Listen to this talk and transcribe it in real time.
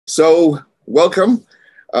So, welcome.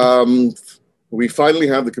 Um, we finally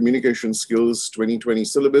have the Communication Skills 2020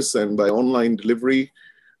 syllabus and by online delivery.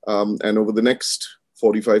 And over the next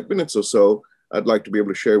 45 minutes or so, I'd like to be able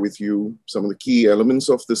to share with you some of the key elements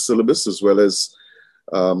of this syllabus, as well as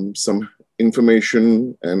some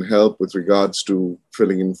information and help with regards to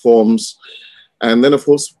filling in forms. And then, of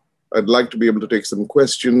course, I'd like to be able to take some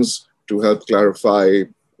questions to help clarify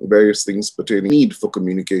various things pertaining to need for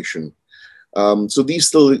communication. So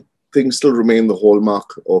these things still remain the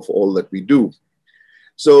hallmark of all that we do.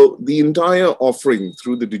 So the entire offering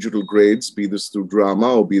through the digital grades, be this through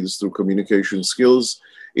drama or be this through communication skills,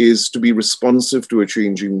 is to be responsive to a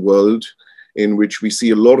changing world in which we see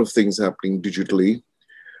a lot of things happening digitally.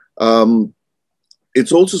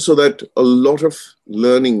 It's also so that a lot of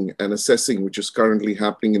learning and assessing, which is currently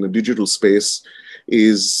happening in a digital space,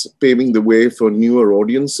 is paving the way for newer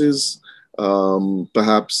audiences,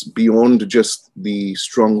 perhaps beyond just the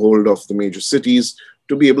stronghold of the major cities,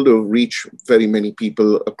 to be able to reach very many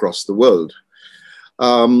people across the world.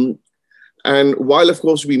 And while, of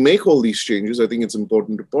course, we make all these changes, I think it's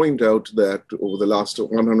important to point out that over the last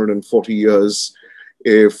 140 years,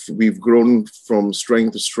 if we've grown from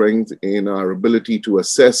strength to strength in our ability to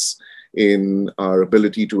assess, in our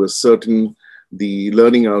ability to ascertain the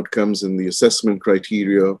learning outcomes and the assessment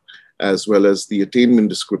criteria, as well as the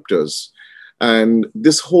attainment descriptors. And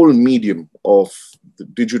this whole medium of the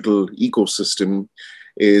digital ecosystem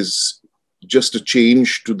is just a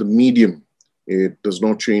change to the medium. It does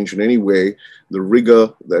not change in any way the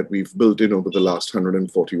rigor that we've built in over the last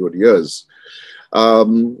 140 odd years.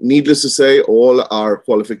 Needless to say, all our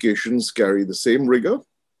qualifications carry the same rigor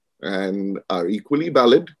and are equally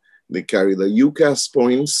valid. They carry the UCAS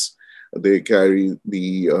points. They carry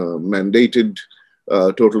the mandated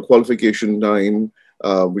total qualification time,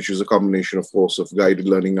 which is a combination, of course, of guided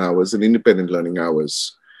learning hours and independent learning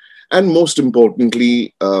hours. And most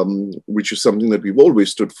importantly, which is something that we've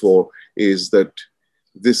always stood for, is that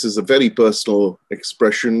this is a very personal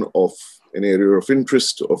expression of an area of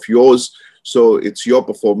interest of yours. So it's your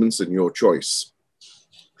performance and your choice.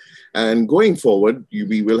 And going forward,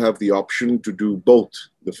 we will have the option to do both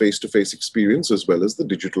the face-to-face experience as well as the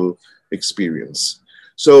digital experience.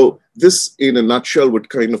 So this, in a nutshell, would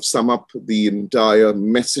kind of sum up the entire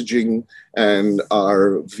messaging and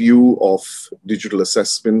our view of digital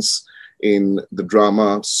assessments in the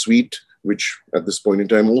drama suite, which at this point in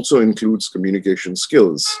time also includes communication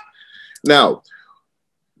skills. Now,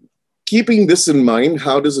 keeping this in mind,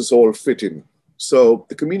 how does this all fit in? So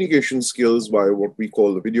the communication skills via what we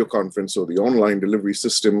call the video conference or the online delivery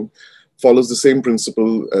system follows the same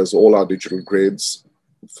principle as all our digital grades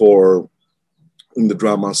for in the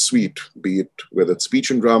drama suite, be it whether it's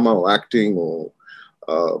speech and drama or acting or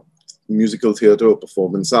musical theater or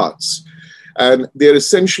performance arts. And they're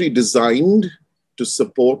essentially designed to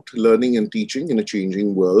support learning and teaching in a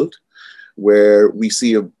changing world where we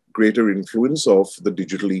see a greater influence of the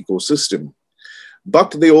digital ecosystem.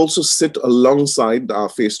 But they also sit alongside our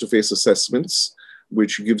face-to-face assessments,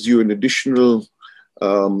 which gives you an additional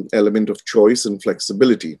element of choice and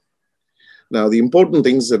flexibility. Now, the important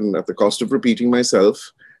things, and at the cost of repeating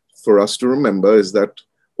myself, for us to remember is that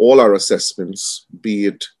all our assessments, be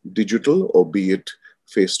it digital or be it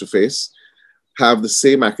face-to-face, have the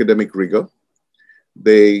same academic rigor.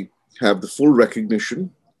 They have the full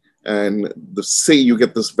recognition, and you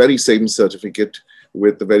get this very same certificate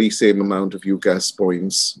with the very same amount of UCAS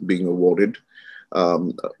points being awarded,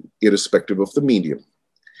 irrespective of the medium.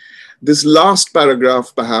 This last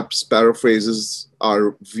paragraph perhaps paraphrases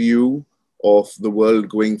our view of the world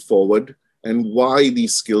going forward and why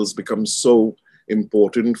these skills become so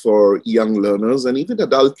important for young learners and even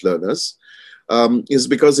adult learners, is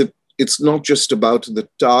because it's not just about the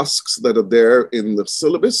tasks that are there in the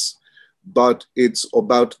syllabus, but it's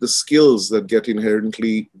about the skills that get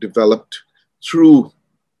inherently developed through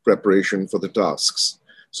preparation for the tasks.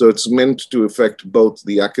 So it's meant to affect both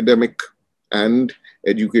the academic and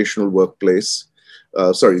educational workplace,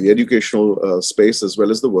 the educational space as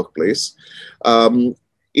well as the workplace.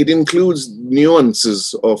 It includes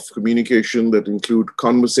nuances of communication that include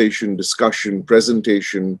conversation, discussion,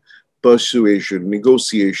 presentation, persuasion,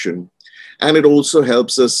 negotiation, and it also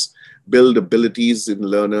helps us build abilities in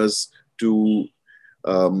learners to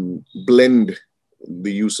blend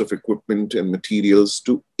the use of equipment and materials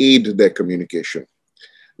to aid their communication,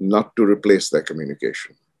 not to replace their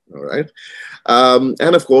communication. All right.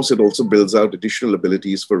 And of course, it also builds out additional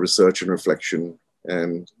abilities for research and reflection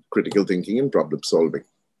and critical thinking and problem solving.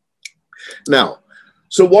 Now,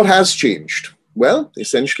 so what has changed? Well,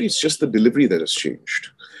 essentially, it's just the delivery that has changed.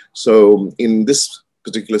 So in this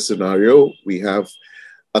particular scenario, we have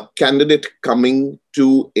a candidate coming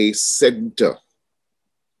to a center.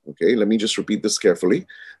 Okay, let me just repeat this carefully.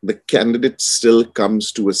 The candidate still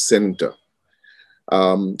comes to a center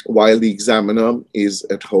while the examiner is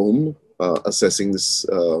at home assessing this,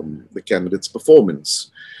 the candidate's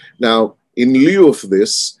performance. Now, in lieu of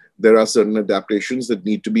this, there are certain adaptations that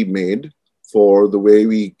need to be made for the way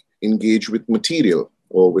we engage with material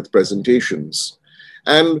or with presentations.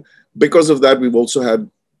 And because of that, we've also had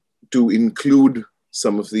to include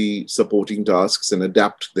some of the supporting tasks and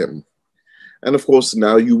adapt them. And of course,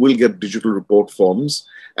 now you will get digital report forms.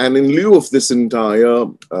 And in lieu of this entire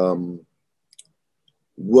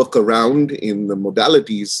workaround in the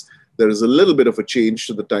modalities, there is a little bit of a change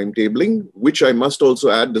to the timetabling, which I must also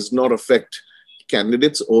add does not affect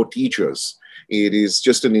candidates or teachers. It is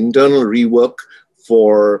just an internal rework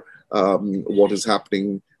for what is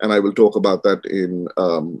happening. And I will talk about that in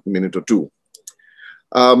a minute or two.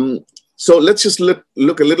 So let's just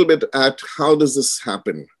look a little bit at how does this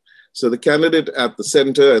happen. So the candidate at the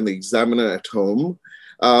center and the examiner at home.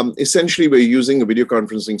 Essentially, we're using a video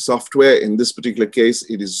conferencing software. In this particular case,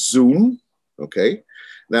 it is Zoom, okay?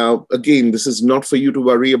 Now, again, this is not for you to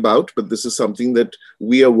worry about, but this is something that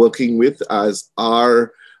we are working with as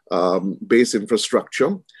our base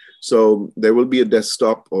infrastructure. So there will be a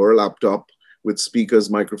desktop or a laptop with speakers,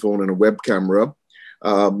 microphone, and a web camera.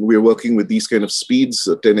 We're working with these kind of speeds,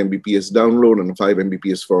 10 Mbps download and 5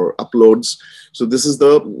 Mbps for uploads. So this is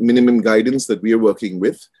the minimum guidance that we are working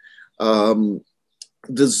with.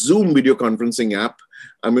 The Zoom video conferencing app,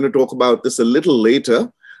 I'm going to talk about this a little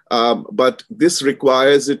later, but this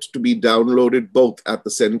requires it to be downloaded both at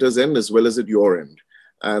the center's end as well as at your end.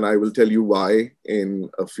 And I will tell you why in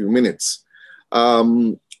a few minutes.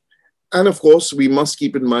 And of course, we must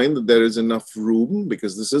keep in mind that there is enough room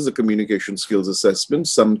because this is a communication skills assessment.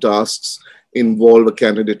 Some tasks involve a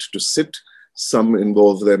candidate to sit, some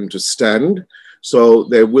involve them to stand. So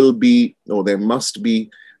there will be, or there must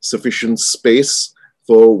be sufficient space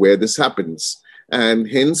for where this happens. And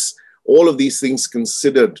hence, all of these things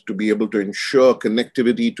considered to be able to ensure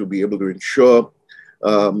connectivity, to be able to ensure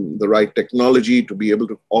the right technology, to be able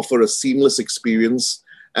to offer a seamless experience,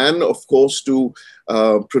 and of course, to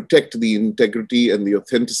protect the integrity and the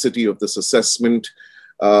authenticity of this assessment,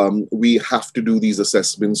 we have to do these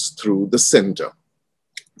assessments through the center.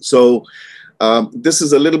 So this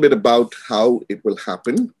is a little bit about how it will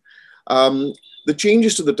happen. The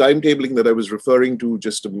changes to the timetabling that I was referring to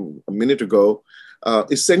just a minute ago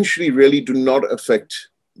essentially really do not affect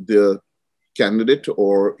the candidate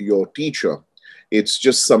or your teacher. It's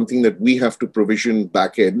just something that we have to provision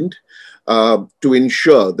back end to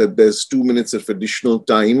ensure that there's 2 minutes of additional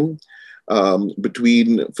time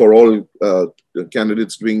for all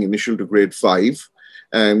candidates doing initial to grade 5,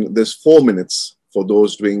 and there's 4 minutes for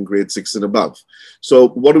those doing grade 6 and above. So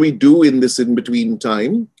what do we do in this in-between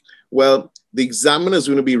time? Well, the examiner is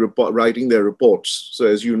going to be writing their reports. So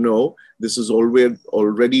as you know, this is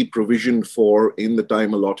already provisioned for in the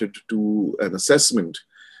time allotted to an assessment.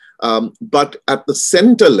 But at the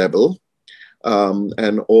center level,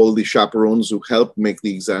 and all the chaperones who help make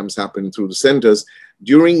the exams happen through the centers,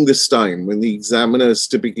 during this time, when the examiner is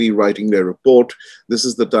typically writing their report, this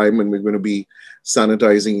is the time when we're going to be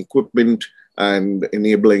sanitizing equipment and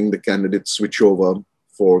enabling the candidate switch over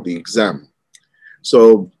for the exam.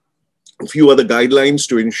 So a few other guidelines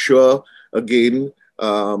to ensure, again,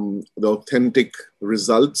 the authentic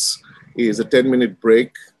results is a 10-minute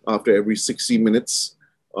break after every 60 minutes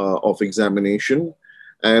of examination,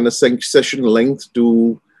 and a session length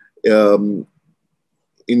to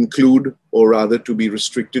include, or rather to be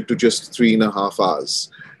restricted to just 3.5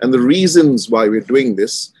 hours. And the reasons why we're doing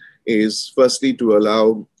this is firstly to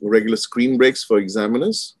allow regular screen breaks for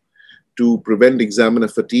examiners, to prevent examiner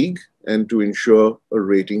fatigue, and to ensure a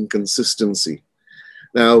rating consistency.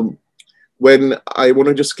 Now, when I want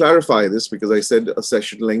to just clarify this, because I said a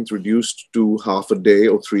session length reduced to half a day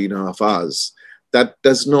or 3.5 hours, that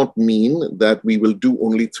does not mean that we will do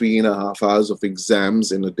only 3.5 hours of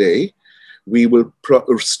exams in a day. We will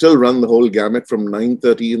still run the whole gamut from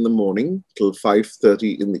 9:30 in the morning till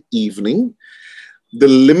 5:30 in the evening. The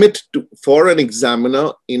limit for an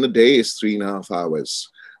examiner in a day is 3.5 hours.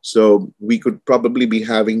 So we could probably be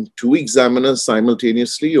having 2 examiners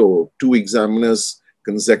simultaneously or 2 examiners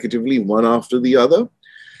consecutively, one after the other.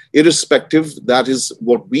 Irrespective, that is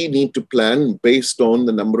what we need to plan based on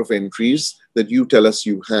the number of entries that you tell us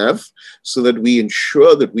you have, so that we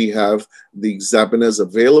ensure that we have the examiners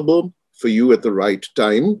available for you at the right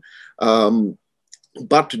time.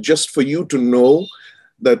 But just for you to know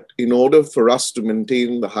that in order for us to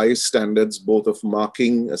maintain the highest standards, both of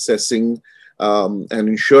marking, assessing, and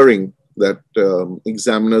ensuring that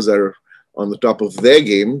examiners are on the top of their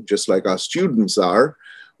game, just like our students are,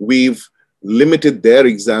 we've limited their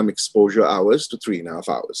exam exposure hours to 3.5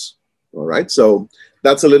 hours. All right, so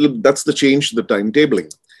that's the change to the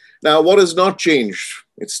timetabling. Now, what has not changed?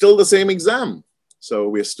 It's still the same exam. So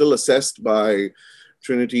we're still assessed by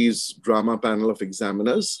Trinity's drama panel of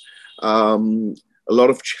examiners. A lot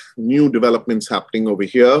of new developments happening over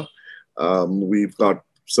here. We've got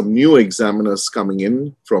some new examiners coming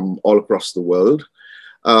in from all across the world.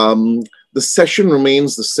 The session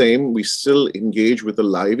remains the same. We still engage with a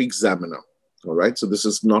live examiner. All right, so this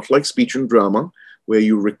is not like speech and drama where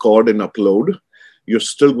you record and upload. You're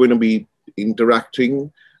still going to be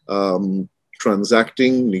interacting,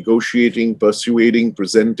 transacting, negotiating, persuading,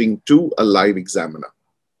 presenting to a live examiner.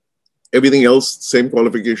 Everything else, same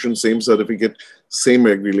qualification, same certificate, same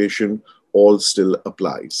regulation, all still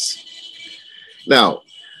applies. Now,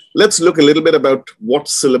 let's look a little bit about what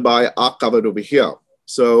syllabi are covered over here.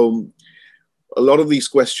 So a lot of these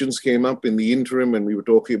questions came up in the interim when we were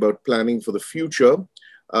talking about planning for the future.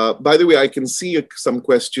 By the way, I can see some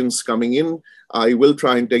questions coming in. I will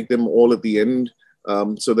try and take them all at the end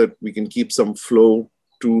so that we can keep some flow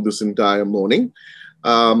to this entire morning.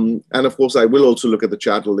 And of course, I will also look at the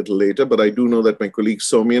chat a little later, but I do know that my colleague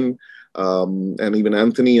Soumyan and even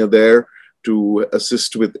Anthony are there to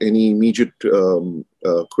assist with any immediate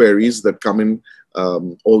queries that come in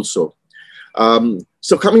also.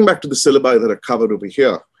 So coming back to the syllabi that are covered over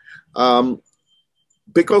here,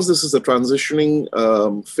 because this is a transitioning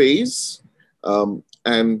phase,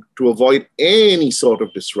 and to avoid any sort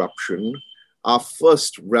of disruption, our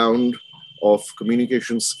first round of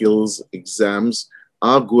communication skills exams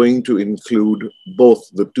are going to include both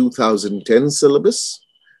the 2010 syllabus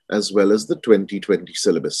as well as the 2020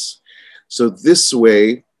 syllabus. So this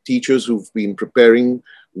way, teachers who've been preparing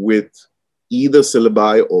with either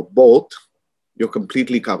syllabi or both, you're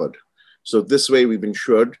completely covered. So this way we've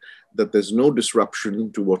ensured that there's no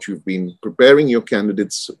disruption to what you've been preparing your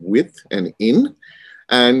candidates with and in.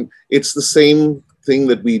 And it's the same thing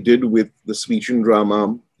that we did with the speech and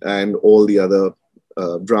drama and all the other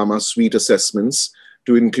drama suite assessments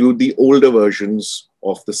to include the older versions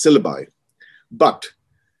of the syllabi. But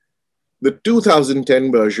the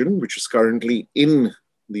 2010 version, which is currently in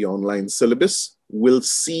the online syllabus, will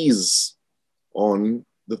cease on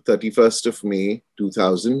the 31st of May,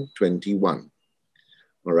 2021.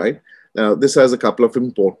 All right. Now, this has a couple of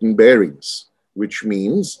important bearings, which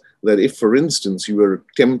means that if, for instance, you are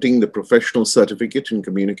attempting the professional certificate in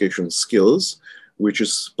communication skills, which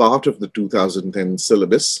is part of the 2010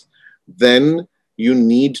 syllabus, then you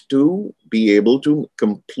need to be able to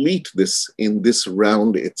complete this in this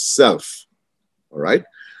round itself. All right.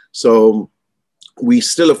 So we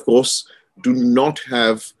still, of course, do not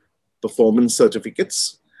have performance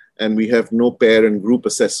certificates, and we have no pair and group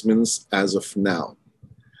assessments as of now.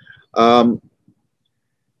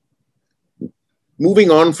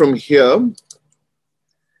 Moving on from here,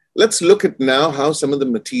 let's look at now how some of the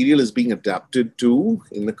material is being adapted to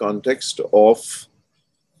in the context of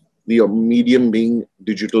the medium being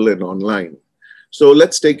digital and online. So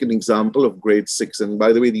let's take an example of grade 6. And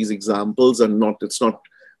by the way, these examples are not,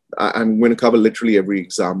 I'm going to cover literally every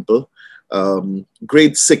example.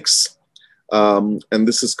 Grade 6, and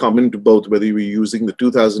this is common to both, whether you're using the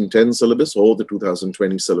 2010 syllabus or the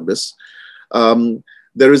 2020 syllabus.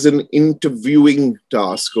 There is an interviewing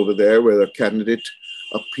task over there where a candidate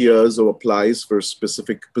appears or applies for a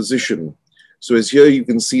specific position. So as here you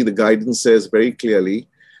can see, the guidance says very clearly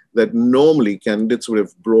that normally candidates would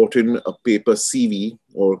have brought in a paper CV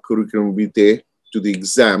or curriculum vitae to the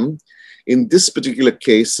exam. In this particular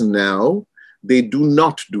case now, they do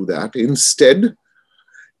not do that. Instead,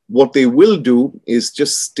 what they will do is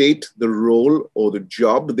just state the role or the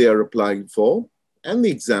job they are applying for, and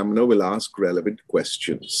the examiner will ask relevant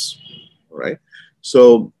questions. All right.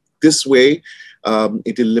 So this way,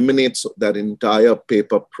 it eliminates that entire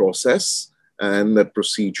paper process and that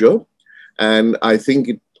procedure. And I think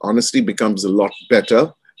it honestly becomes a lot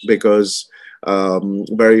better because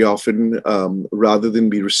very often, rather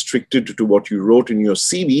than be restricted to what you wrote in your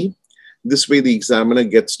CV, this way the examiner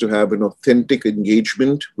gets to have an authentic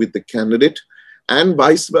engagement with the candidate and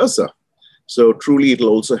vice versa. So truly, it'll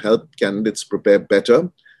also help candidates prepare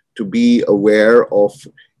better to be aware of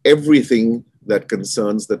everything that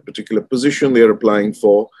concerns that particular position they're applying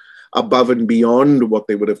for, above and beyond what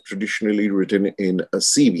they would have traditionally written in a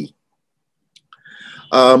CV.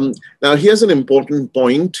 Now, here's an important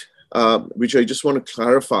point, which I just want to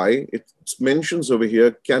clarify. It mentions over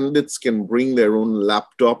here, candidates can bring their own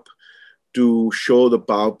laptop to show the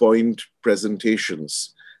PowerPoint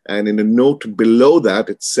presentations. And in a note below that,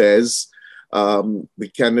 it says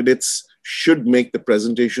the candidates should make the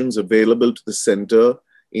presentations available to the center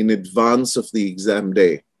in advance of the exam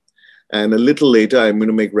day. And a little later, I'm going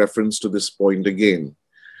to make reference to this point again.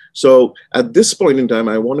 So at this point in time,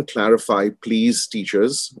 I want to clarify, please,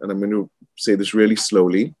 teachers, and I'm going to say this really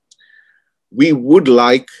slowly. We would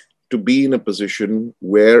like to be in a position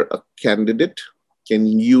where a candidate can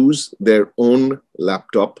use their own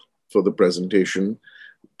laptop for the presentation,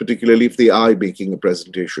 particularly if they are making a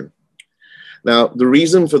presentation. Now, the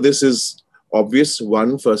reason for this is obvious.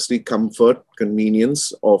 One, firstly, comfort,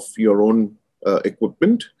 convenience of your own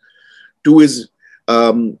equipment. Two is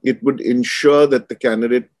it would ensure that the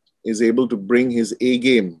candidate is able to bring his A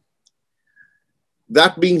game.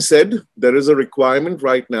 That being said, there is a requirement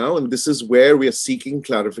right now, and this is where we are seeking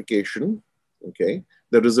clarification, okay?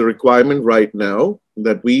 There is a requirement right now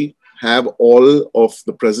that we have all of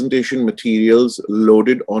the presentation materials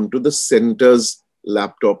loaded onto the center's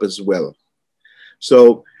laptop as well.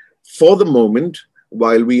 So for the moment,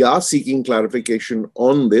 while we are seeking clarification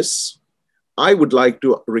on this, I would like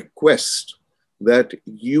to request that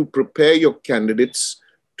you prepare your candidates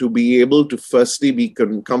to be able to firstly be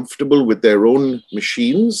comfortable with their own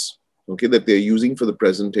machines, okay, that they're using for the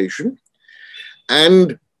presentation.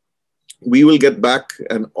 And we will get back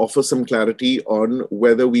and offer some clarity on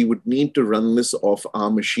whether we would need to run this off our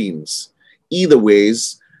machines. Either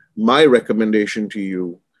ways, my recommendation to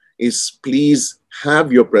you is please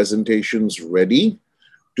have your presentations ready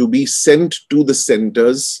to be sent to the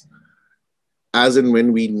centers as and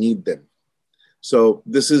when we need them. So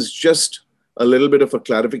this is just a little bit of a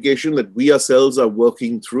clarification that we ourselves are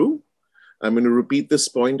working through. I'm going to repeat this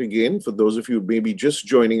point again for those of you maybe just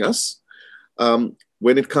joining us.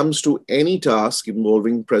 When it comes to any task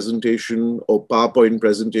involving presentation or PowerPoint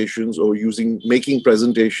presentations or making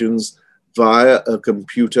presentations via a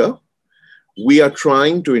computer, we are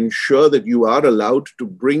trying to ensure that you are allowed to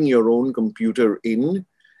bring your own computer in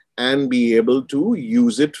and be able to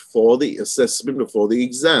use it for the assessment or for the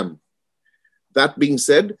exam. That being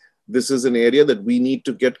said, this is an area that we need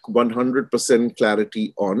to get 100%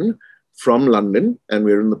 clarity on from London, and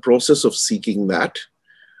we're in the process of seeking that.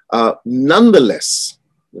 Nonetheless,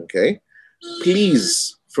 okay,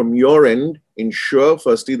 please, from your end, ensure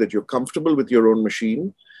firstly that you're comfortable with your own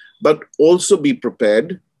machine, but also be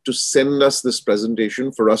prepared to send us this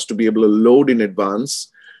presentation for us to be able to load in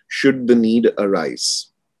advance should the need arise,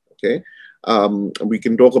 okay? We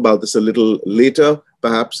can talk about this a little later,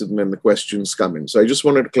 perhaps when the questions come in. So I just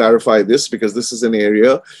wanted to clarify this because this is an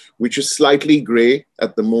area which is slightly gray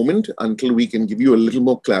at the moment until we can give you a little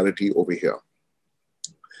more clarity over here.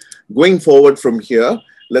 Going forward from here,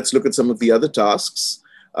 let's look at some of the other tasks.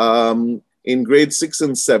 In grade 6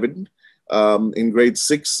 and 7, in grade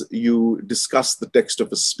 6, you discuss the text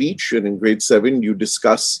of a speech, and in grade 7, you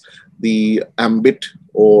discuss the ambit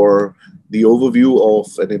or the overview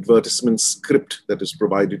of an advertisement script that is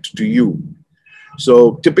provided to you.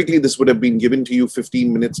 So typically this would have been given to you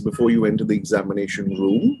 15 minutes before you enter the examination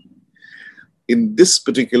room. In this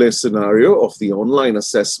particular scenario of the online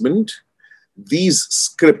assessment, these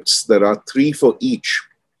scripts, there are 3 for each,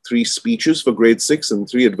 3 speeches for grade 6 and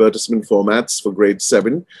 3 advertisement formats for grade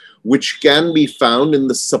 7, which can be found in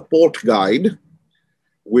the support guide,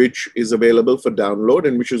 which is available for download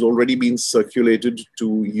and which has already been circulated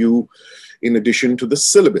to you in addition to the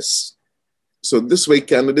syllabus. So this way,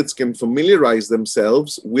 candidates can familiarize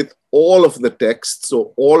themselves with all of the texts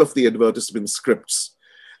or all of the advertisement scripts.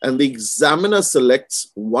 And the examiner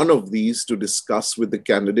selects one of these to discuss with the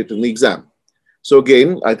candidate in the exam. So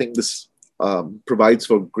again, I think this provides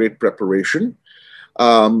for great preparation.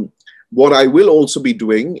 What I will also be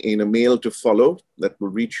doing in a mail to follow that will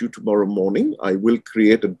reach you tomorrow morning, I will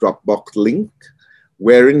create a Dropbox link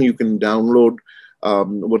wherein you can download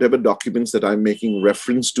whatever documents that I'm making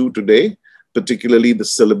reference to today, particularly the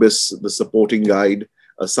syllabus, the supporting guide,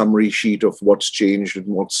 a summary sheet of what's changed and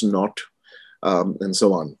what's not, and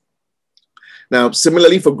so on. Now,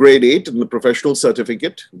 similarly for grade 8 and the professional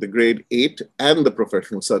certificate, the grade 8 and the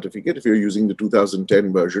professional certificate, if you're using the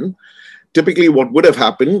 2010 version, typically what would have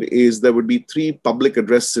happened is there would be 3 public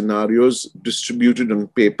address scenarios distributed on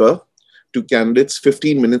paper to candidates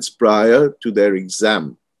 15 minutes prior to their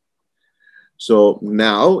exam. So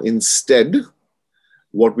now instead,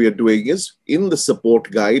 what we are doing is in the support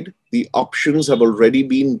guide, the options have already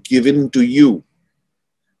been given to you.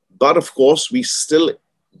 But of course, we still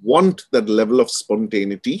want that level of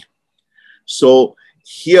spontaneity. So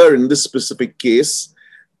here in this specific case,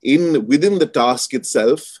 within the task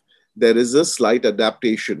itself, there is a slight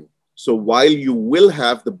adaptation. So while you will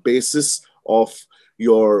have the basis of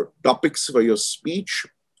your topics for your speech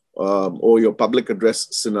or your public address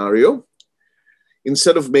scenario,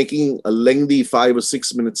 instead of making a lengthy 5 or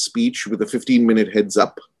 6 minute speech with a 15-minute heads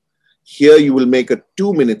up, here you will make a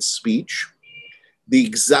 2-minute speech. The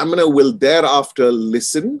examiner will thereafter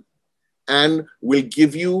listen and will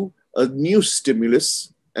give you a new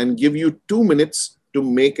stimulus and give you 2 minutes to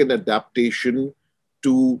make an adaptation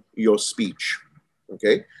to your speech.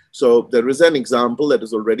 Okay, so there is an example that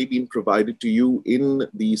has already been provided to you in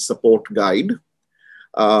the support guide.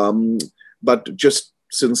 But just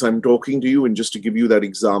since I'm talking to you and just to give you that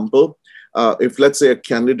example, if let's say a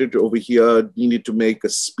candidate over here needed to make a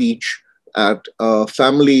speech at a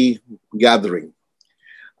family gathering,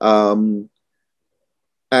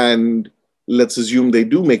 and let's assume they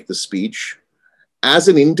do make the speech, as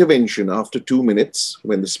an intervention after 2 minutes,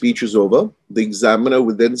 when the speech is over, the examiner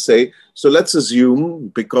would then say, so let's assume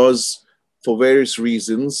because for various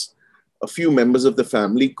reasons, a few members of the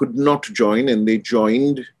family could not join and they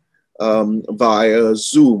joined via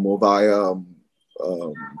Zoom or via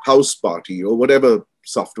House Party or whatever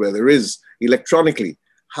software there is electronically.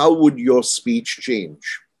 How would your speech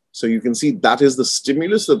change? So you can see that is the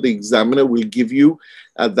stimulus that the examiner will give you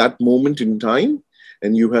at that moment in time.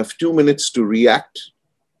 And you have 2 minutes to react,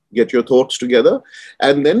 get your thoughts together,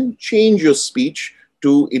 and then change your speech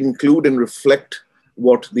to include and reflect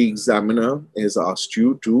what the examiner has asked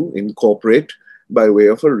you to incorporate by way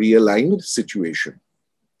of a realigned situation.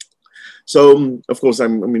 So, of course,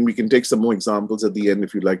 we can take some more examples at the end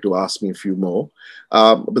if you'd like to ask me a few more.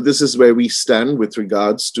 But this is where we stand with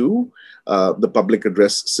regards to the public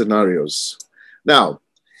address scenarios. Now,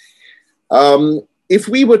 if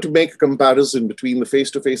we were to make a comparison between the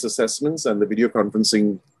face-to-face assessments and the video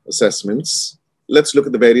conferencing assessments, let's look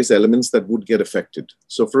at the various elements that would get affected.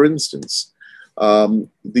 So for instance, the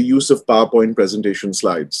use of PowerPoint presentation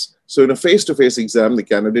slides. So in a face-to-face exam, the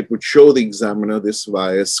candidate would show the examiner this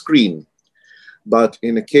via screen. But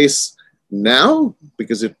in a case now,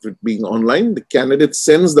 because it being online, the candidate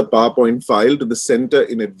sends the PowerPoint file to the center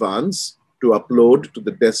in advance to upload to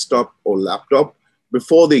the desktop or laptop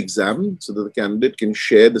before the exam so that the candidate can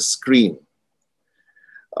share the screen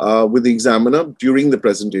with the examiner during the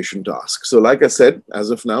presentation task. So like I said, as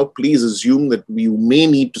of now, please assume that you may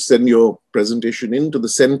need to send your presentation into the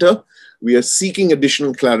center. We are seeking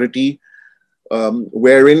additional clarity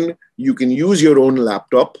wherein you can use your own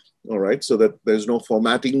laptop, all right, so that there's no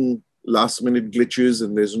formatting, last minute glitches,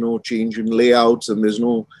 and there's no change in layouts, and there's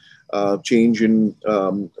no change in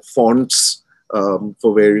fonts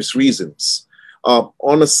for various reasons.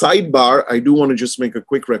 On a sidebar, I do want to just make a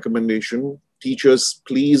quick recommendation. Teachers,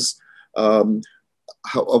 please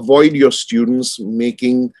avoid your students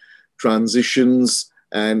making transitions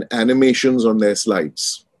and animations on their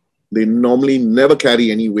slides. They normally never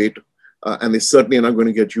carry any weight, and they certainly are not going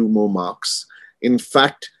to get you more marks. In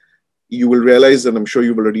fact, you will realize, and I'm sure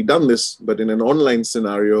you've already done this, but in an online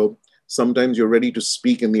scenario, sometimes you're ready to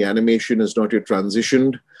speak and the animation is not yet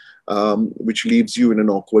transitioned, which leaves you in an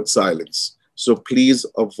awkward silence. So please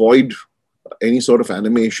avoid any sort of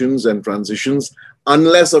animations and transitions,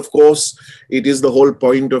 unless, of course, it is the whole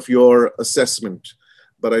point of your assessment.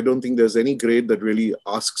 But I don't think there's any grade that really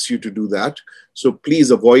asks you to do that. So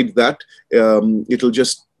please avoid that. It'll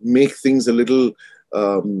just make things a little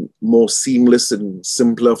more seamless and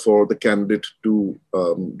simpler for the candidate to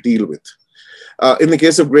deal with. In the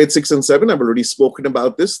case of grade 6 and 7, I've already spoken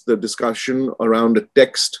about this, the discussion around a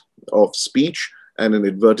text of speech and an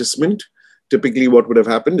advertisement. Typically what would have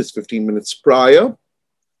happened is 15 minutes prior,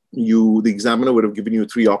 the examiner would have given you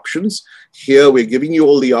 3 options. Here we're giving you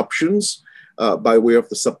all the options by way of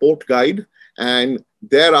the support guide. And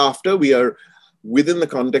thereafter we are within the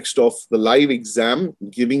context of the live exam,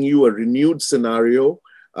 giving you a renewed scenario,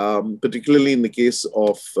 particularly in the case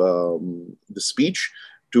of the speech,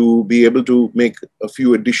 to be able to make a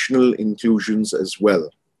few additional inclusions as well.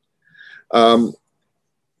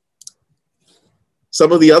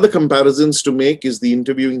 Some of the other comparisons to make is the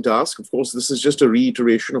interviewing task. Of course, this is just a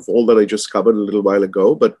reiteration of all that I just covered a little while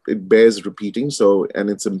ago, but it bears repeating. So, and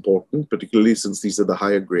it's important, particularly since these are the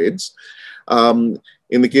higher grades.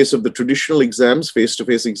 In the case of the traditional exams,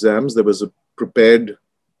 face-to-face exams, there was a prepared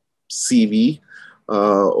CV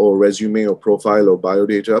or resume or profile or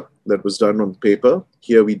biodata that was done on paper.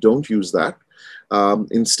 Here we don't use that.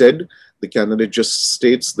 Instead, the candidate just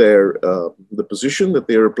states the position that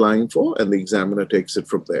they're applying for, and the examiner takes it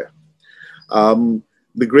from there.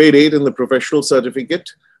 The grade 8 and the professional certificate,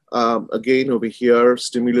 again over here,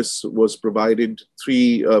 stimulus was provided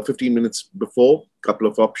 15 minutes before, couple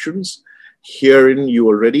of options. Herein, you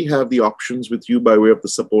already have the options with you by way of the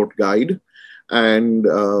support guide, and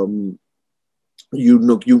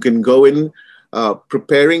you can go in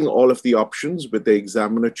preparing all of the options with the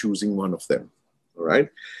examiner choosing one of them. All right.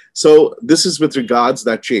 So this is with regards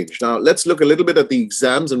that change. Now let's look a little bit at the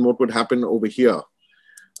exams and what would happen over here.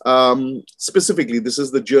 Specifically, this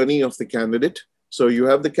is the journey of the candidate. So you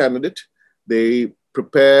have the candidate, they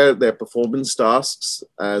prepare their performance tasks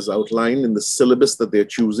as outlined in the syllabus that they're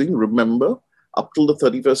choosing. Remember, up till the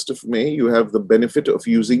 31st of May, you have the benefit of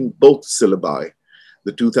using both syllabi,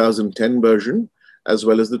 the 2010 version as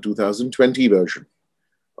well as the 2020 version.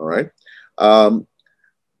 All right.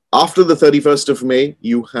 After the 31st of May,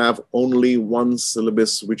 you have only one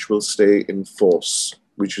syllabus which will stay in force,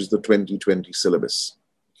 which is the 2020 syllabus.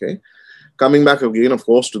 Okay. Coming back again, of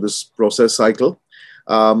course, to this process cycle.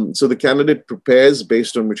 So the candidate prepares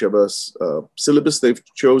based on whichever syllabus they've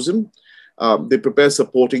chosen. They prepare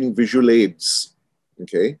supporting visual aids,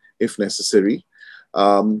 okay, if necessary,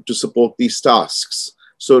 to support these tasks.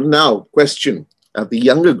 So now, question, at the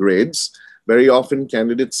younger grades, very often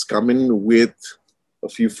candidates come in with a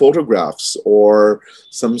few photographs or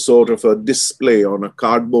some sort of a display on a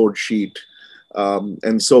cardboard sheet,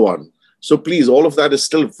 and so on. So please, all of that is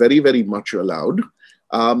still very, very much allowed.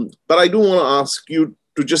 But I do want to ask you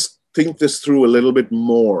to just think this through a little bit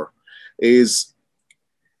more, is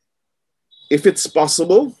if it's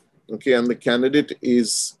possible, okay, and the candidate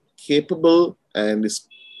is capable and is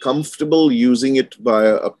comfortable using it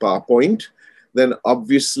via a PowerPoint, then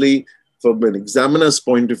obviously from an examiner's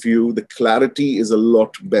point of view, the clarity is a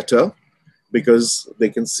lot better because they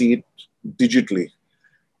can see it digitally.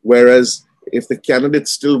 Whereas if the candidate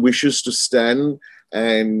still wishes to stand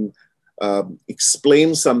and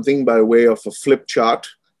explain something by way of a flip chart,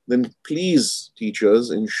 then please,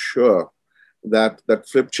 teachers, ensure that that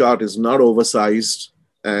flip chart is not oversized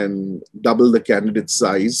and double the candidate's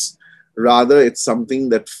size. Rather, it's something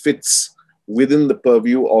that fits within the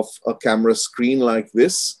purview of a camera screen like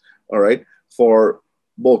this, all right, for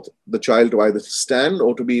both the child to either stand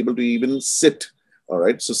or to be able to even sit, all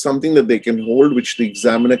right? So something that they can hold, which the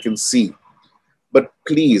examiner can see. But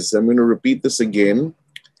please, I'm going to repeat this again.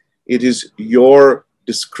 It is your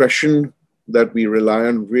discretion that we rely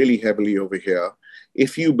on really heavily over here.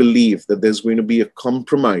 If you believe that there's going to be a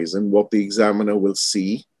compromise in what the examiner will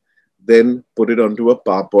see, then put it onto a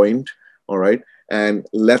PowerPoint, all right, and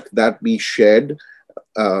let that be shared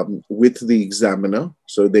with the examiner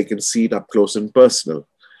so they can see it up close and personal.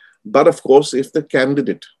 But of course, if the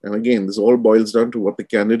candidate, and again, this all boils down to what the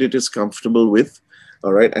candidate is comfortable with,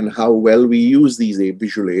 all right, and how well we use these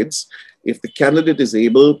visual aids. If the candidate is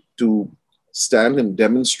able to stand and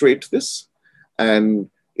demonstrate this, and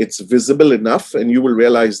it's visible enough, and you will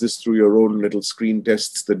realize this through your own little screen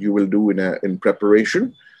tests that you will do in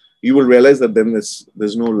preparation, you will realize that then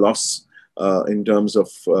there's no loss in terms of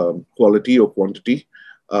quality or quantity.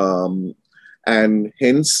 And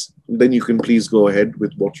hence, then you can please go ahead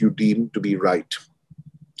with what you deem to be right.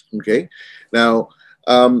 Okay. Now,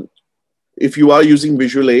 if you are using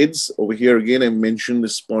visual aids, over here again, I mentioned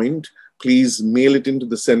this point, please mail it into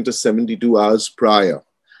the center 72 hours prior.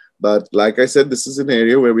 But like I said, this is an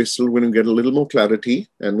area where we're still going to get a little more clarity,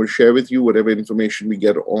 and we'll share with you whatever information we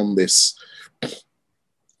get on this.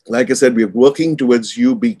 Like I said, we're working towards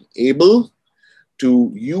you being able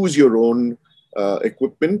to use your own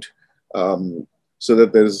equipment so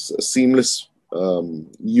that there's a seamless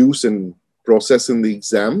use and process in the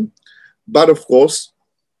exam. But of course,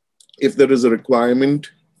 if there is a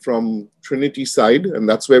requirement from Trinity side, and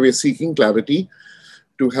that's where we're seeking clarity,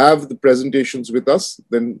 to have the presentations with us,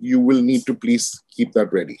 then you will need to please keep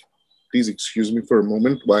that ready. Please excuse me for a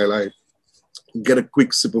moment while I get a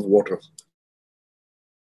quick sip of water.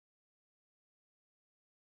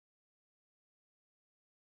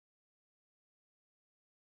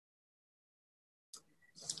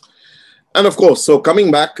 And of course, so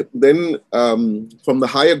coming back then from the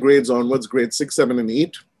higher grades onwards, grades 6, 7, and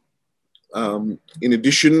 8, in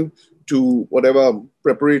addition to whatever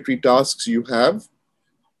preparatory tasks you have,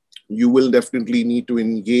 you will definitely need to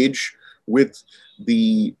engage with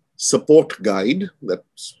the support guide.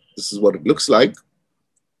 This is what it looks like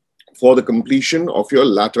for the completion of your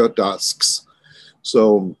latter tasks.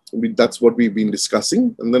 So that's what we've been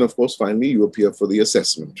discussing. And then of course, finally, you appear for the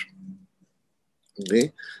assessment.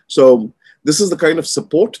 Okay, so this is the kind of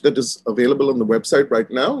support that is available on the website right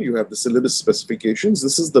now. You have the syllabus specifications.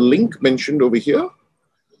 This is the link mentioned over here.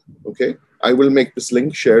 Okay, I will make this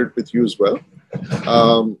link shared with you as well.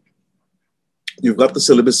 You've got the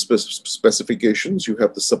syllabus specifications, you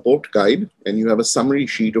have the support guide, and you have a summary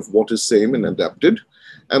sheet of what is same and adapted.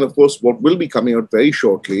 And of course, what will be coming out very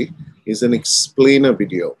shortly is an explainer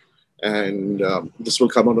video. And this will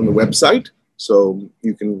come out on the website, so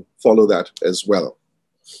you can follow that as well.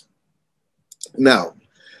 Now,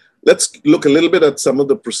 let's look a little bit at some of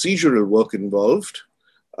the procedural work involved,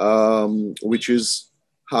 which is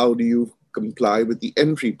how do you comply with the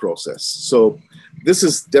entry process. So this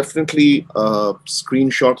is definitely a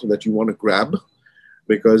screenshot that you want to grab,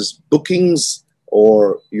 because bookings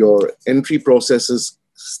or your entry processes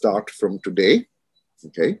start from today.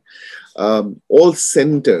 Okay. All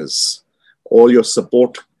centers, all your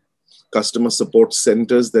customer support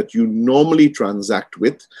centers that you normally transact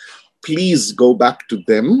with, please go back to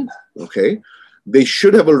them. Okay. They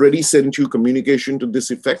should have already sent you communication to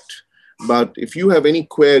this effect. But if you have any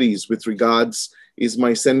queries with regards, is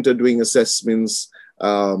my center doing assessments,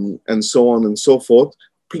 and so on and so forth,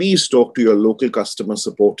 please talk to your local customer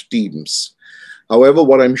support teams. However,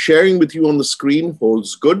 what I'm sharing with you on the screen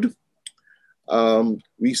holds good.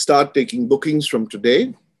 We start taking bookings from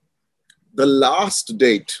today. The last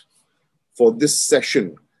date for this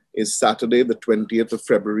session is Saturday, the 20th of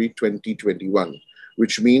February, 2021,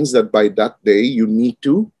 which means that by that day, you need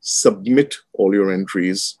to submit all your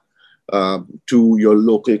entries to your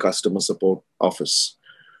local customer support office.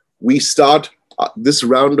 We start this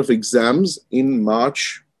round of exams in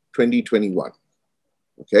March 2021.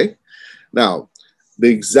 Okay. Now, the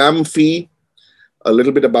exam fee, a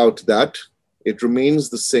little bit about that. It remains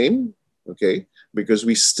the same, okay, because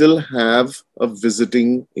we still have a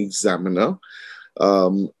visiting examiner,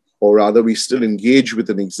 or rather we still engage with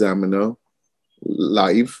an examiner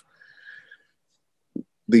live.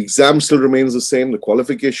 The exam still remains the same, the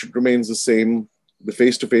qualification remains the same, the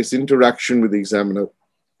face-to-face interaction with the examiner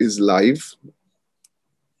is live.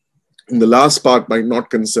 And the last part might not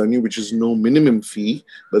concern you, which is no minimum fee,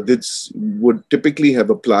 but this would typically have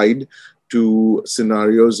applied to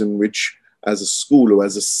scenarios in which as a school or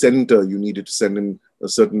as a center, you needed to send in a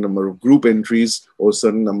certain number of group entries or a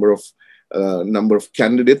certain number of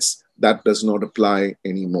candidates. That does not apply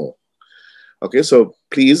anymore. Okay, so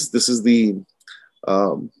please, this is the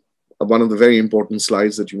one of the very important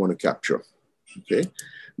slides that you want to capture. Okay,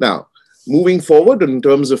 now moving forward in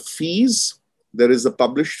terms of fees, there is a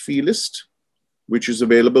published fee list, which is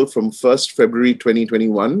available from 1st February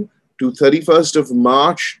 2021 to 31st of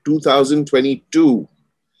March 2022.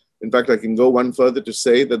 In fact, I can go one further to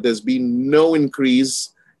say that there's been no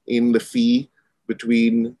increase in the fee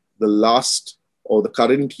between the last or the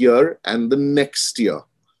current year and the next year.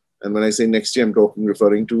 And when I say next year, I'm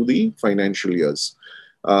referring to the financial years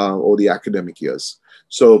or the academic years.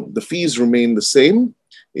 So the fees remain the same.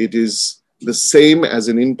 It is the same as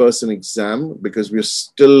an in-person exam because we're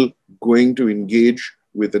still going to engage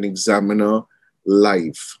with an examiner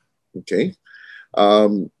live, okay?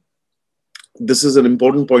 This is an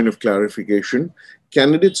important point of clarification.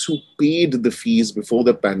 Candidates who paid the fees before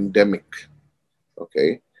the pandemic,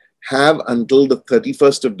 okay, have until the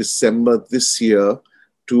 31st of December this year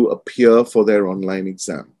to appear for their online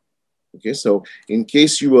exam. Okay, so in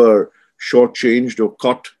case you were shortchanged or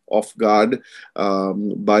caught off guard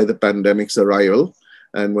by the pandemic's arrival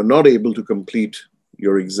and were not able to complete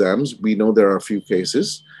your exams, we know there are a few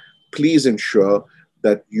cases, please ensure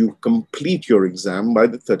that you complete your exam by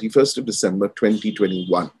the 31st of December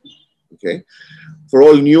 2021. Okay. For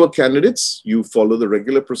all newer candidates, you follow the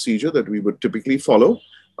regular procedure that we would typically follow.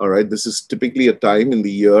 All right. This is typically a time in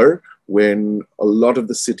the year when a lot of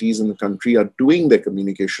the cities in the country are doing their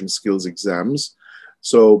communication skills exams.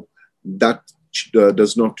 So that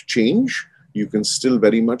does not change. You can still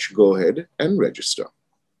very much go ahead and register.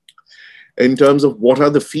 In terms of what are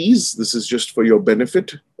the fees, this is just for your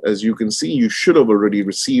benefit. As you can see, you should have already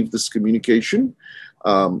received this communication.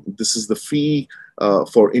 This is the fee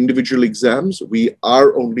for individual exams. We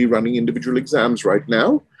are only running individual exams right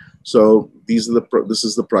now. So this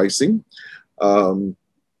is the pricing.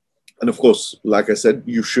 And of course, like I said,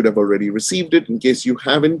 you should have already received it. In case you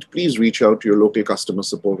haven't, please reach out to your local customer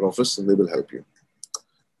support office and they will help you.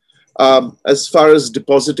 As far as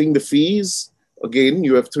depositing the fees, again,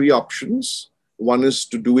 you have three options. One is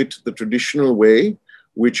to do it the traditional way,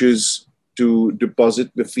 which is to deposit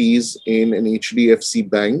the fees in an HDFC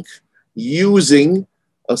bank using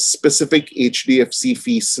a specific HDFC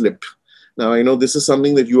fee slip. Now, I know this is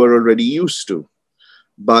something that you are already used to,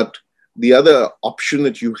 but the other option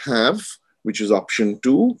that you have, which is option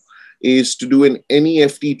 2, is to do an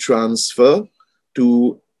NEFT transfer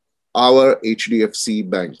to our HDFC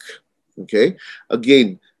bank. Okay.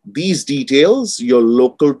 Again, these details, your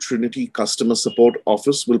local Trinity customer support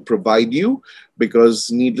office will provide you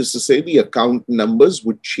because needless to say, the account numbers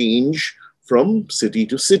would change from city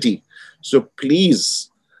to city. So please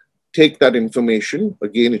take that information.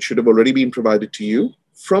 Again, it should have already been provided to you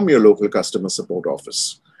from your local customer support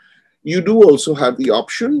office. You do also have the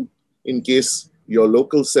option, in case your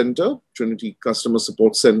local center, Trinity Customer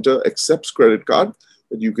Support Center, accepts credit card,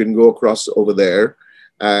 that you can go across over there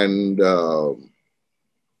and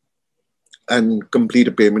complete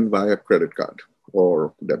a payment via credit card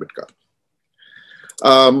or debit card.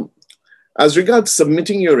 As regards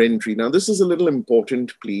submitting your entry, now this is a little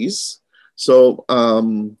important, please. So,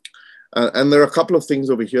 and there are a couple of things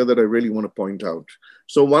over here that I really want to point out.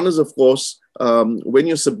 So one is, of course, when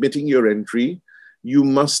you're submitting your entry, you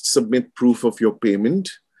must submit proof of your payment.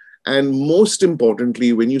 And most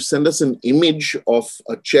importantly, when you send us an image of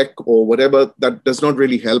a check or whatever, that does not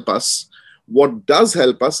really help us. What does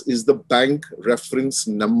help us is the bank reference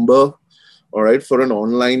number, all right, for an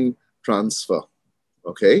online transfer,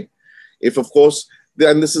 okay? If, of course,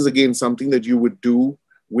 and this is again something that you would do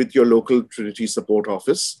with your local Trinity support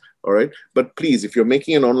office, all right? But please, if you're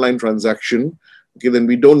making an online transaction, okay, then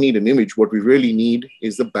we don't need an image. What we really need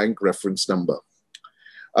is the bank reference number.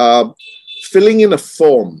 Filling in a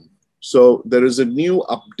form. So there is a new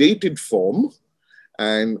updated form,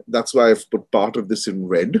 and that's why I've put part of this in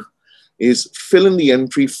red, is fill in the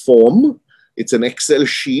entry form. It's an Excel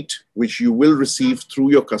sheet which you will receive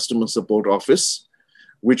through your customer support office,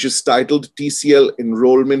 which is titled TCL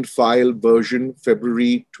Enrollment File version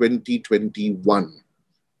February 2021.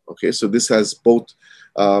 Okay, so this has both,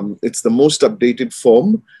 it's the most updated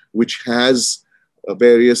form, which has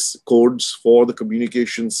various codes for the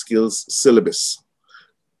communication skills syllabus.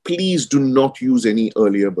 Please do not use any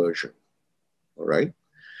earlier version, all right?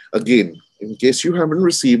 Again, in case you haven't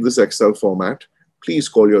received this Excel format, please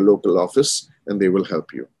call your local office and they will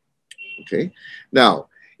help you, okay? Now,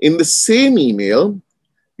 in the same email,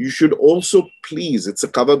 you should also please, it's a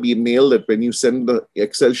cover email that when you send the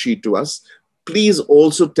Excel sheet to us, please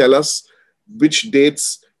also tell us which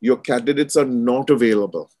dates your candidates are not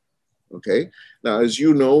available, okay? Now, as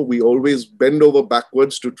you know, we always bend over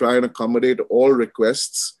backwards to try and accommodate all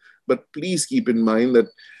requests, but please keep in mind that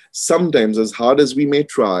sometimes, as hard as we may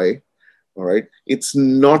try, all right, it's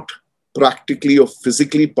not practically or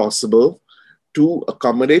physically possible to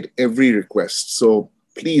accommodate every request. So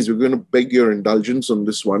please, we're going to beg your indulgence on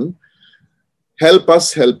this one. Help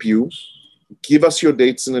us help you. Give us your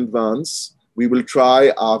dates in advance. We will try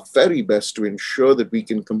our very best to ensure that we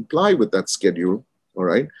can comply with that schedule, all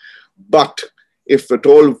right? But if at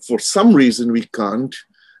all, for some reason we can't,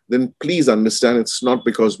 then please understand it's not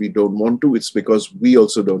because we don't want to, it's because we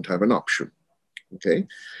also don't have an option, okay?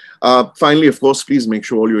 Finally, of course, please make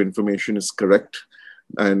sure all your information is correct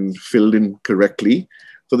and filled in correctly,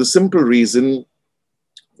 for the simple reason,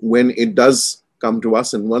 when it does come to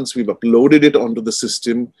us and once we've uploaded it onto the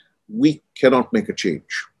system, we cannot make a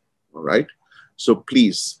change, all right? So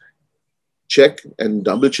please check and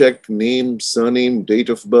double check name, surname, date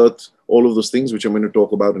of birth, all of those things, which I'm going to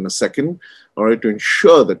talk about in a second, all right, to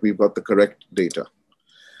ensure that we've got the correct data.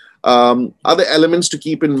 Other elements to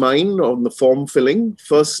keep in mind on the form filling: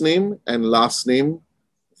 first name and last name,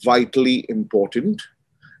 vitally important.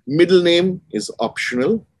 Middle name is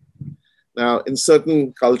optional. Now, in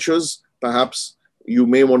certain cultures, perhaps you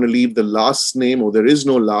may want to leave the last name or there is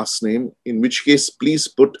no last name, in which case, please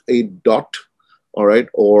put a dot, all right,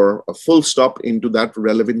 or a full stop into that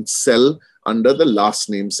relevant cell under the last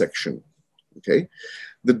name section, okay?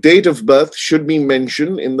 The date of birth should be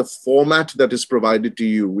mentioned in the format that is provided to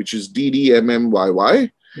you, which is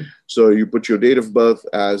DDMMYY. So you put your date of birth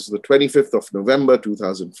as the 25th of November,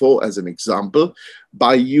 2004 as an example,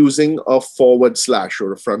 by using a forward slash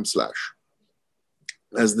or a front slash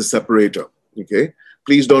as the separator, okay?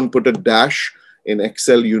 Please don't put a dash. In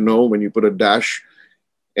Excel, you know, when you put a dash,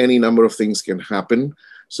 any number of things can happen.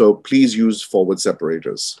 So please use forward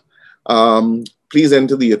separators. Please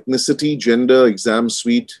enter the ethnicity, gender, exam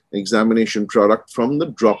suite, examination product from the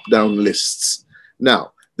drop-down lists.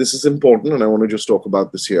 Now, this is important, and I want to just talk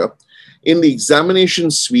about this here. In the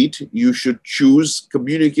examination suite, you should choose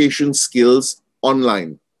communication skills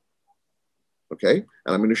online. Okay,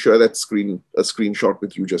 and I'm going to share that screenshot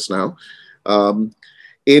with you just now.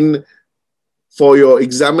 For your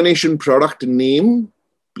examination product name,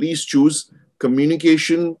 please choose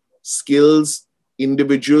communication skills,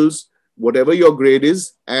 individuals, whatever your grade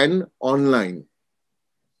is, and online.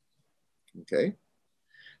 Okay.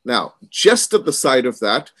 Now, just at the side of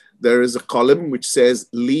that, there is a column which says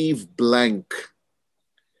leave blank.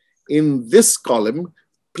 In this column,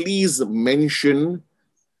 please mention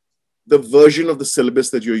the version of the syllabus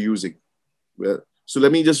that you're using. Well, so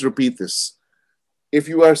let me just repeat this. If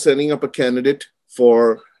you are setting up a candidate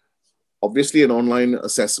for obviously an online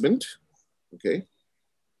assessment, okay,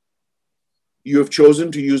 you have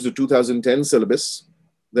chosen to use the 2010 syllabus,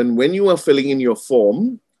 then when you are filling in your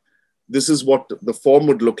form, this is what the form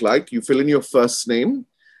would look like. You fill in your first name,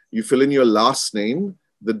 you fill in your last name,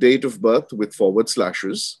 the date of birth with forward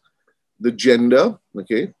slashes, the gender,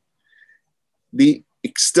 okay, the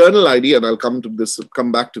external ID, and I'll come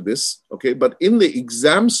back to this, okay, but in the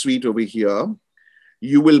exam suite over here,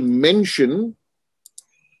 you will mention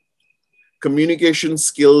communication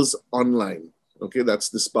skills online, okay, that's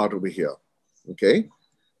this part over here, okay.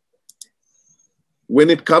 When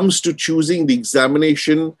it comes to choosing the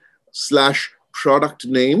examination/product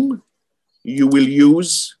name, you will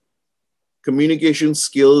use communication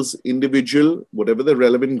skills individual, whatever the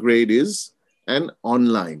relevant grade is, and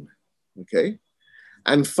online, okay?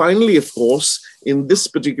 And finally, of course, in this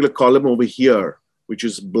particular column over here, which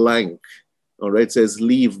is blank, all right, it says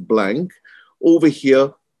leave blank. Over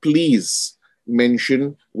here, please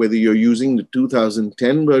mention whether you're using the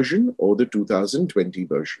 2010 version or the 2020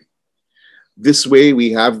 version. This way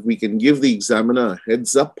we can give the examiner a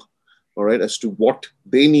heads up, all right, as to what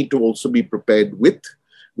they need to also be prepared with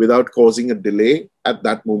without causing a delay at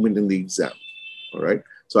that moment in the exam, all right?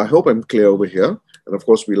 So I hope I'm clear over here. And of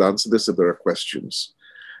course, we'll answer this if there are questions.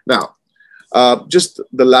 Now, just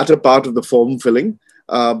the latter part of the form filling,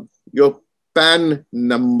 your PAN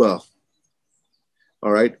number,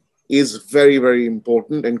 all right, is very, very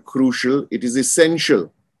important and crucial. It is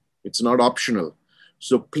essential. It's not optional.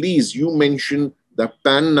 So please, you mention the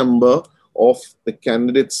PAN number of the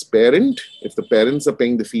candidate's parent, if the parents are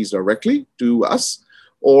paying the fees directly to us,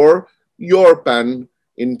 or your PAN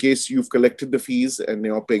in case you've collected the fees and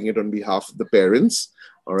you're paying it on behalf of the parents,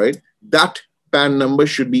 all right? That PAN number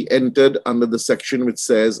should be entered under the section which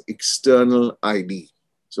says external ID.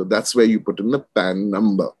 So that's where you put in the PAN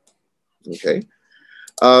number, okay?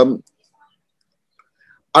 Under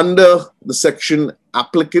the section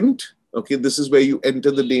applicant, okay, this is where you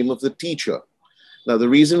enter the name of the teacher. Now, the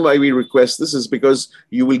reason why we request this is because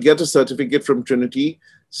you will get a certificate from Trinity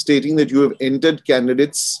stating that you have entered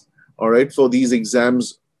candidates, all right, for these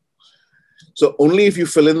exams. So only if you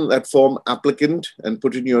fill in that form applicant and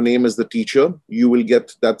put in your name as the teacher, you will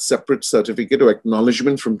get that separate certificate or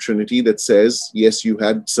acknowledgement from Trinity that says, yes, you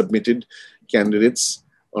had submitted candidates,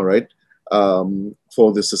 all right,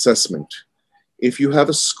 for this assessment. If you have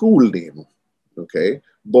a school name, okay,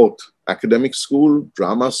 both academic school,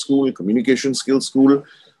 drama school, communication skills school,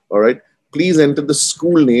 all right, please enter the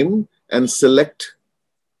school name and select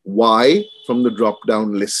Y from the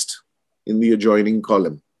drop-down list in the adjoining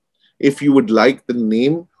column, if you would like the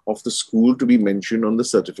name of the school to be mentioned on the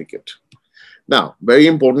certificate. Now, very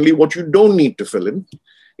importantly, what you don't need to fill in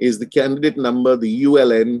is the candidate number, the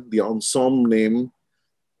ULN, the ensemble name,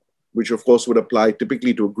 which of course would apply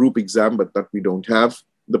typically to a group exam, but that we don't have.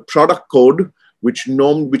 The product code, which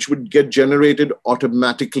would get generated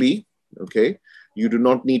automatically, okay? You do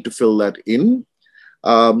not need to fill that in.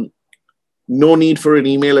 No need for an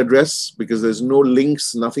email address because there's no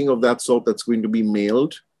links, nothing of that sort that's going to be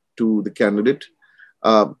mailed to the candidate.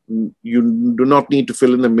 You do not need to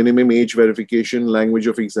fill in the minimum age verification, language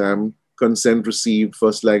of exam, consent received,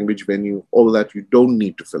 first language venue, all that you don't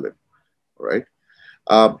need to fill in, all right?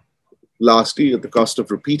 Lastly, at the cost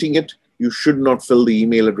of repeating it, you should not fill the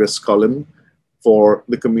email address column for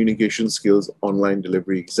the communication skills online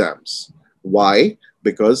delivery exams. Why?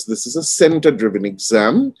 Because this is a center-driven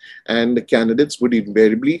exam and the candidates would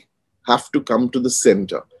invariably have to come to the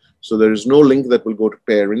center. So there is no link that will go to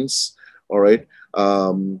parents, all right?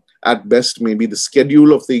 At best, maybe the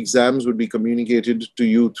schedule of the exams would be communicated to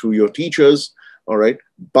you through your teachers, all right?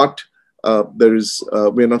 But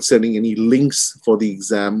we're not sending any links for the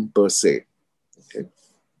exam per se, okay?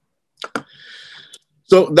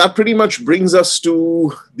 So that pretty much brings us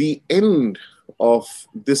to the end of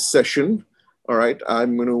this session. All right,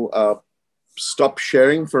 I'm going to stop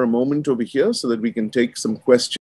sharing for a moment over here so that we can take some questions.